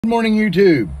Good morning,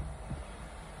 YouTube.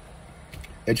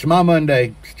 It's my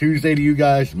Monday. It's Tuesday to you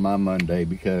guys. My Monday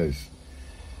because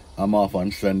I'm off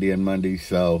on Sunday and Monday.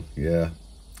 So, yeah.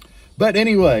 But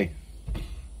anyway,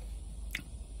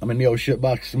 I'm in the old shit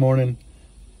box this morning.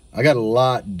 I got a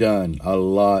lot done.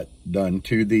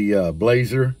 To the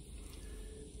Blazer.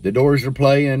 The doors are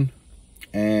playing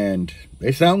and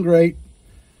they sound great.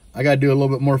 I got to do a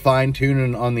little bit more fine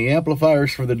tuning on the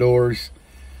amplifiers for the doors.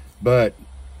 But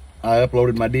I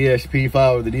uploaded my DSP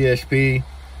file with the DSP.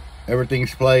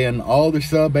 Everything's playing. All the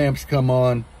sub amps come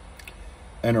on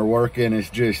and are working.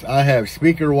 It's just, I have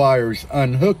speaker wires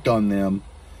unhooked on them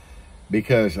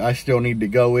because I still need to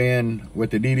go in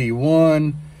with the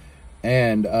DD1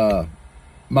 and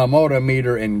my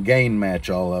multimeter and gain match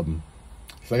all of them.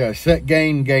 So I got a set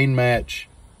gain match.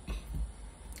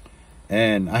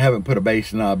 And I haven't put a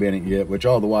bass knob in it yet, which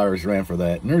all the wires ran for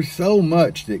that. And there's so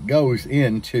much that goes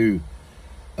into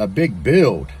a big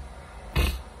build.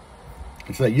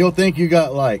 It's like you'll think you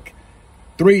got like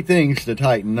 3 things to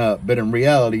tighten up, but in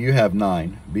reality you have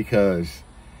 9, because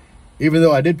even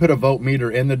though I did put a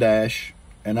voltmeter in the dash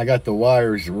and I got the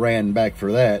wires ran back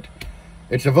for that,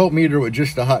 it's a voltmeter with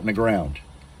just a hot in the ground,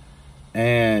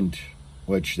 and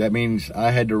which that means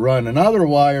I had to run another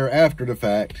wire after the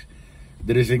fact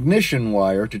that is ignition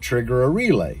wire to trigger a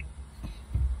relay,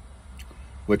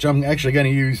 which I'm actually going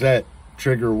to use that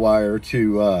trigger wire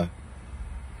to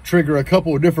trigger a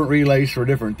couple of different relays for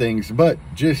different things. But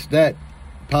just that,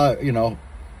 you know,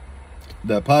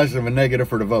 the positive and negative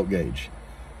for the volt gauge.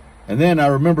 And then I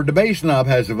remembered the bass knob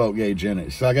has a volt gauge in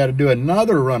it, so I got to do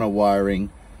another run of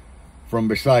wiring from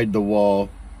beside the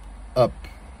wall up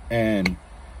and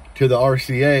to the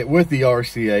RCA, with the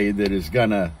RCA that is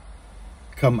gonna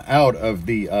come out of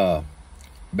the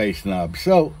bass knob.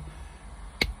 So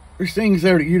there's things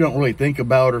there that you don't really think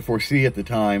about or foresee at the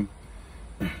time.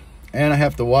 And I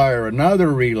have to wire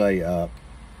another relay up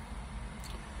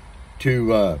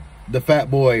to the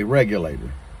Fat Boy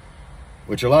regulator,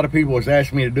 which a lot of people has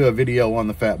asked me to do a video on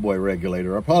the Fat Boy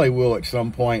regulator. I probably will at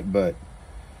some point, but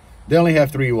they only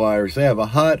have 3 wires. They have a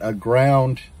hot, a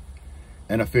ground,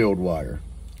 and a field wire.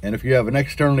 And if you have an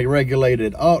externally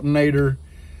regulated alternator,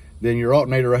 then your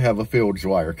alternator will have a fields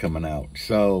wire coming out.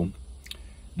 So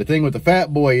the thing with the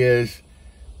Fat Boy is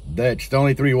that's the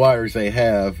only 3 wires they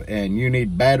have, and you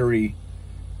need battery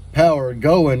power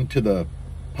going to the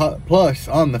plus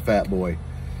on the Fat Boy.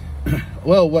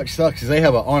 Well, what sucks is they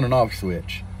have an on and off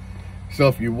switch. So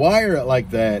if you wire it like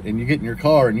that and you get in your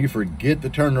car and you forget to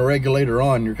turn the regulator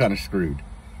on, you're kind of screwed,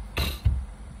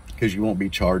 because you won't be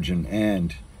charging.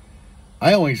 And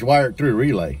I always wire it through a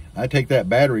relay. I take that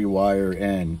battery wire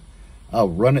and I'll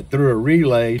run it through a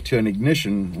relay to an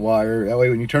ignition wire. That way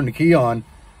when you turn the key on,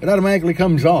 it automatically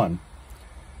comes on.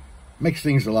 Makes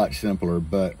things a lot simpler,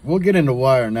 but we'll get into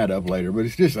wiring that up later. But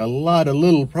it's just a lot of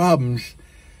little problems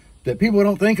that people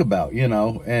don't think about, you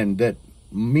know, and that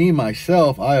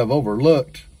myself, I have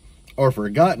overlooked or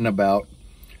forgotten about,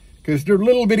 because they're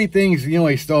little bitty things you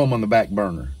always throw them on the back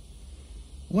burner.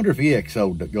 I wonder if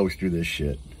EXO goes through this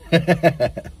shit.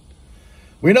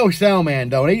 We know Soundman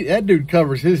don't. That dude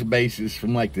covers his bases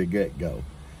from like the get-go.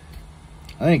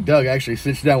 I think Doug actually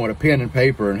sits down with a pen and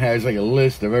paper and has like a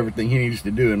list of everything he needs to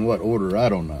do in what order. I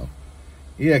don't know.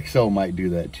 EXO might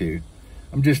do that too.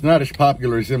 I'm just not as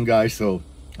popular as them guys, so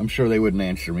I'm sure they wouldn't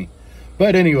answer me.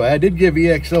 But anyway, I did give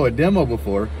EXO a demo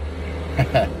before.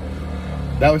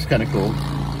 That was kind of cool.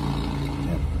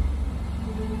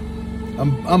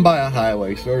 Yeah. I'm by a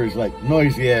highway, so there's like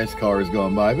noisy ass cars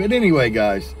going by. But anyway,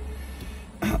 guys,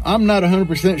 I'm not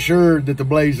 100% sure that the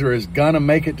Blazer is gonna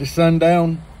make it to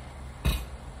sundown.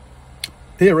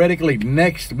 Theoretically,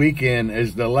 next weekend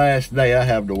is the last day I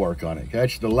have to work on it.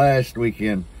 That's the last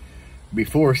weekend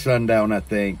before sundown, I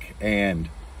think. And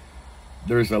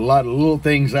there's a lot of little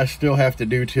things I still have to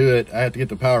do to it. I have to get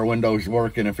the power windows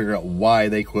working and figure out why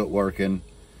they quit working.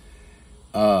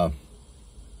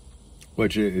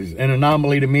 Which is an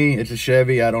anomaly to me. It's a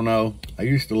Chevy. I don't know. I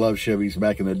used to love Chevys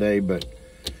back in the day, but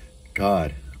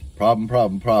God,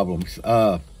 problems.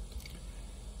 So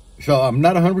I'm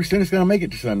not 100% it's going to make it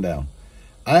to sundown.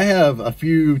 I have a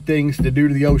few things to do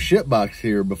to the old shit box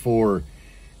here before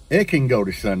it can go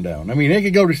to sundown. I mean, it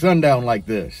can go to sundown like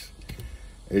this.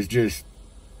 It's just,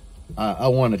 I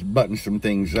want to button some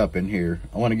things up in here.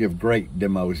 I want to give great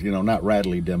demos, you know, not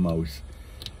rattly demos.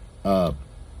 Either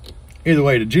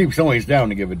way, the Jeep's always down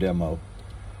to give a demo.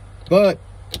 But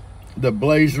the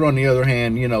Blazer, on the other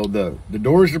hand, you know, the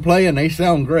doors are playing. They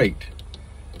sound great.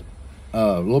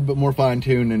 A little bit more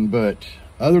fine-tuning, but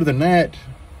other than that,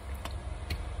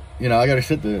 you know, I got to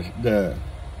set the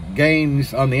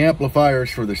gains on the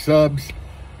amplifiers for the subs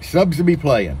subs to be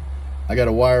playing. I got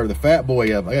to wire the Fat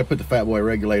Boy up. I got to put the Fat Boy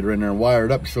regulator in there and wire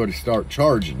it up so to start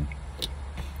charging.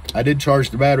 I did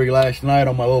charge the battery last night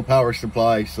on my little power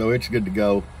supply, so it's good to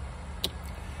go.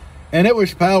 And it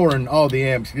was powering all the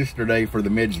amps yesterday for the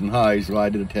mids and highs, so I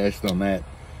did a test on that.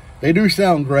 They do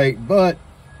sound great, but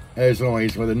as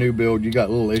always with a new build, you got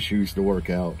little issues to work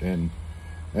out, and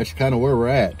that's kind of where we're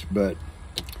at. But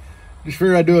just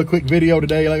figured I'd do a quick video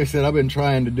today. Like I said, I've been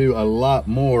trying to do a lot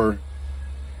more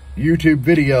YouTube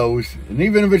videos, and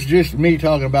even if it's just me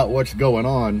talking about what's going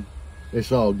on,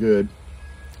 it's all good.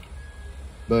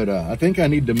 But I think I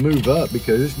need to move up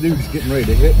because this dude's getting ready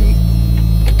to hit me.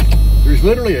 There's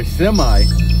literally a semi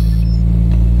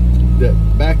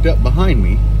that backed up behind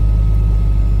me.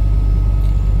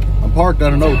 I'm parked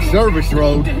on an old service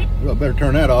road. Well, I better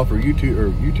turn that off or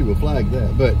YouTube will flag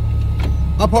that. But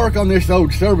I park on this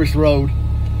old service road,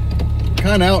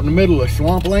 kind of out in the middle of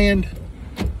swampland.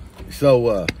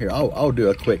 So here, I'll do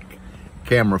a quick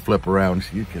camera flip around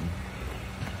so you can.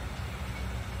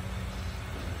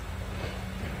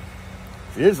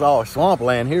 This is all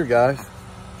swampland here, guys.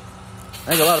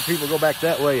 I think a lot of people go back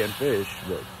that way and fish,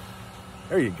 but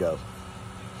there you go.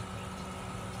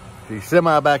 See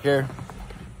semi back there?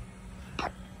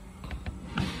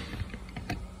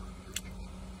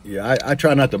 Yeah, I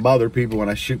try not to bother people when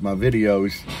I shoot my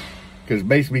videos because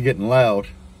basically getting loud.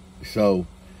 So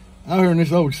out here in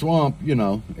this old swamp, you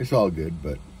know, it's all good.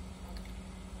 But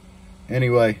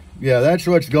anyway, yeah, that's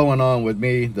what's going on with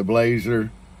me, the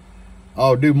Blazer.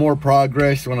 I'll do more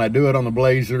progress when I do it on the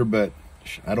Blazer, but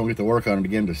I don't get to work on it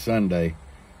again to Sunday.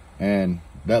 And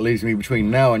that leaves me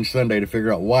between now and Sunday to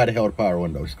figure out why the hell the power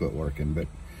windows quit working. But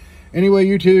anyway,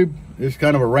 YouTube, it's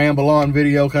kind of a ramble on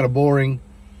video, kind of boring.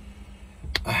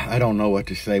 I don't know what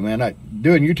to say, man.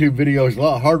 Doing YouTube videos is a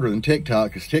lot harder than TikTok,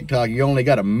 because TikTok, you only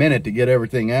got a minute to get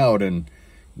everything out, and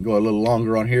go a little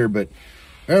longer on here. But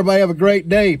everybody have a great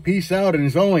day. Peace out, and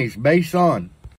as always, bass on.